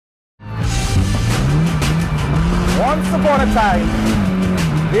Once upon a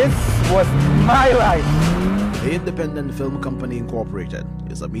time, this was my life. The Independent Film Company Incorporated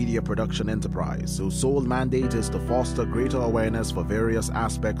is a media production enterprise whose sole mandate is to foster greater awareness for various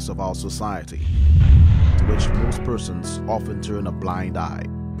aspects of our society, to which most persons often turn a blind eye.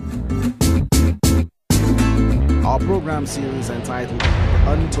 Our program series entitled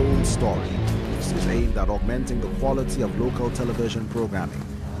Untold Story is aimed at augmenting the quality of local television programming.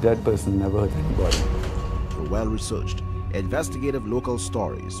 That person never hurt anybody. Through well-researched, investigative local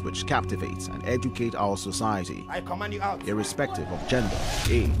stories which captivate and educate our society, I command you out. irrespective of gender,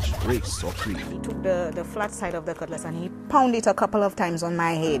 age, race, or creed. He took the flat side of the cutlass and he pounded it a couple of times on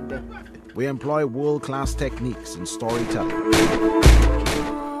my head. We employ world-class techniques in storytelling and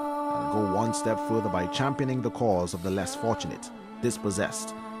go one step further by championing the cause of the less fortunate,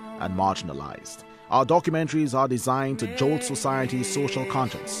 dispossessed, and marginalized. Our documentaries are designed to jolt society's social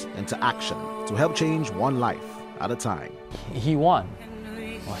conscience into action to help change one life at a time. He won,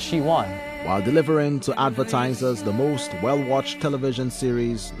 or she won, while delivering to advertisers the most well-watched television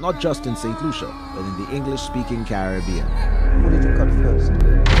series, not just in St. Lucia, but in the English-speaking Caribbean. Who did you cut first?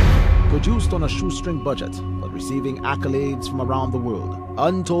 Produced on a shoestring budget, but receiving accolades from around the world,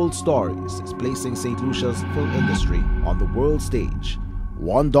 Untold Stories is placing St. Lucia's film industry on the world stage,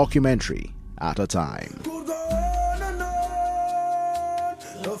 one documentary at a time.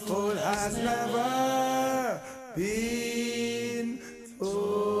 The fool has never been.